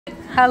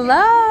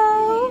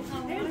Hello.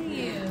 How are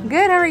you?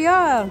 Good, how are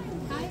y'all?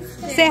 Hi,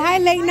 Say hi,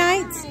 late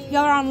nights.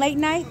 Y'all are on late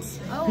nights?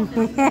 Oh,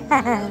 late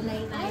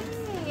night.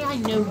 Hey, I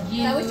know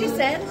you. Is that what you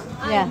said?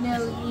 Yeah. I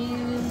know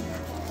you.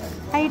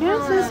 How you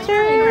doing, sister?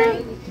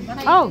 Great.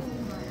 Oh,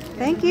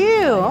 thank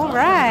you. All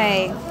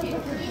right.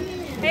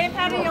 Hey,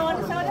 Patty, you want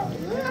a soda?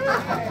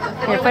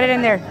 Here, put it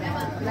in there.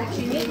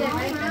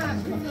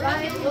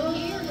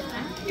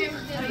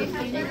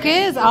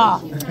 Kids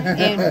off.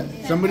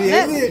 Somebody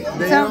ate it.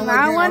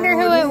 I wonder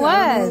who it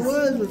was.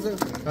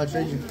 I'll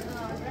trade you.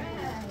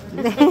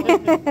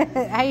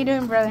 How you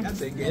doing, brother?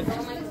 That's it, good.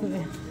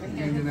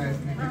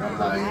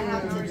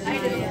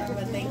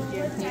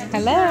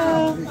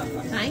 Hello.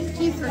 Thank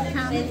you for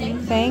coming.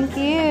 Thank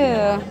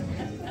you.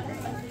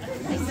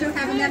 I still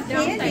have enough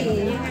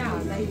candy.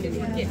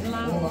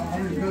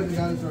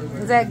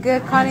 Is that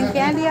good cotton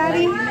candy,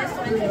 Addie?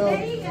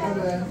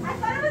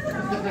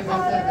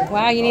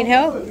 Wow, you need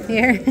help?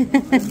 Here.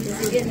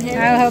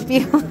 I'll help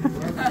you.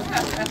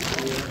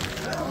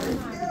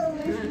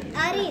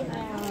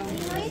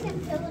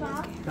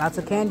 Lots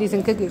of candies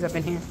and cookies up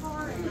in here.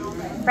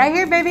 Right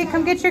here, baby.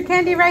 Come get your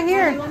candy right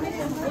here.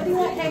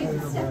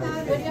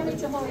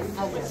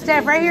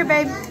 Steph, right here,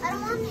 babe.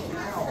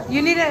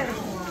 You need to...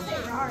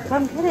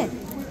 Come get it.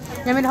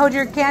 You want me to hold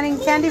your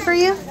candy for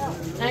you?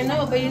 I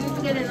know, but you need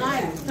to get in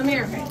line. Come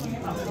here.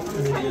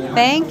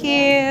 Thank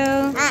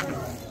you.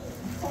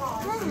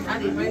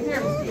 Right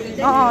here.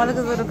 Oh, look at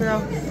the little girl.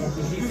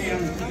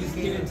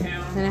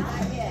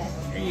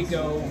 There you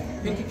go.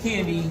 Pick a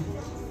candy.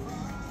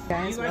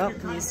 Guys, well,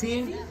 you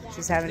see,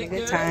 she's having a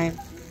good time.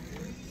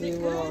 We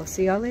will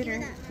see y'all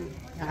later.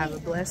 Y'all have a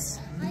blessed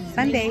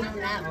Sunday.